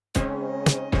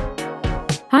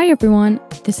Hi everyone,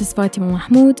 this is Fatima Al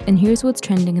Mahmoud, and here's what's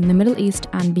trending in the Middle East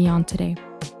and beyond today.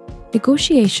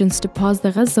 Negotiations to pause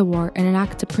the Gaza war and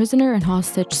enact a prisoner and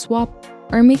hostage swap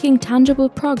are making tangible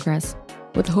progress,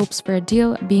 with hopes for a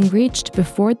deal being reached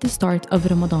before the start of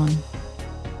Ramadan.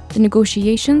 The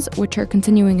negotiations, which are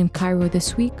continuing in Cairo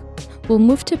this week, will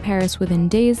move to Paris within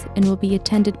days and will be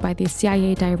attended by the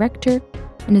CIA director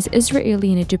and his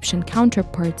Israeli and Egyptian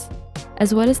counterparts,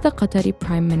 as well as the Qatari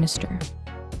Prime Minister.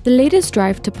 The latest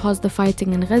drive to pause the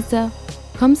fighting in Gaza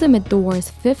comes amid the war's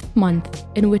fifth month,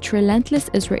 in which relentless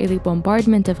Israeli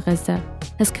bombardment of Gaza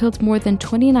has killed more than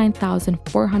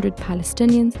 29,400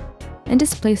 Palestinians and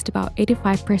displaced about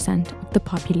 85% of the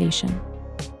population.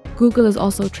 Google is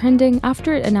also trending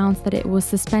after it announced that it was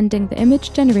suspending the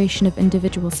image generation of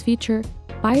individuals feature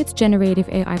by its generative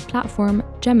AI platform,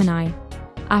 Gemini,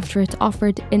 after it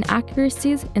offered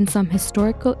inaccuracies in some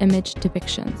historical image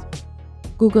depictions.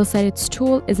 Google said its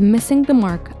tool is missing the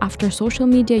mark after social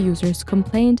media users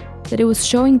complained that it was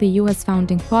showing the US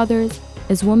founding fathers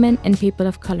as women and people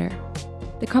of color.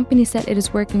 The company said it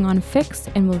is working on a fix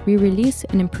and will re-release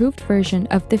an improved version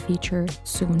of the feature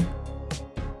soon.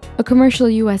 A commercial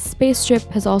US spaceship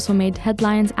has also made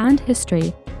headlines and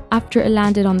history after it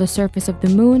landed on the surface of the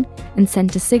moon and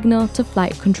sent a signal to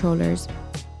flight controllers.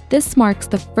 This marks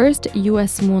the first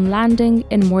US moon landing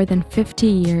in more than 50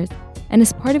 years and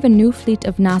is part of a new fleet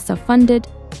of NASA-funded,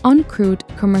 uncrewed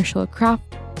commercial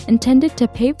craft intended to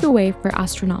pave the way for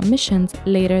astronaut missions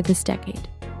later this decade.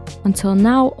 Until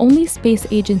now, only space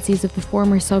agencies of the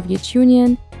former Soviet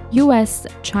Union, US,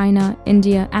 China,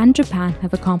 India, and Japan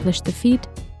have accomplished the feat,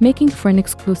 making for an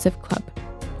exclusive club.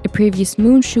 A previous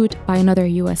moon shoot by another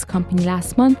US company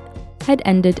last month had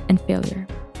ended in failure.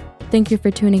 Thank you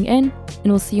for tuning in, and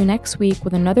we'll see you next week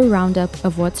with another roundup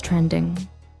of what's trending.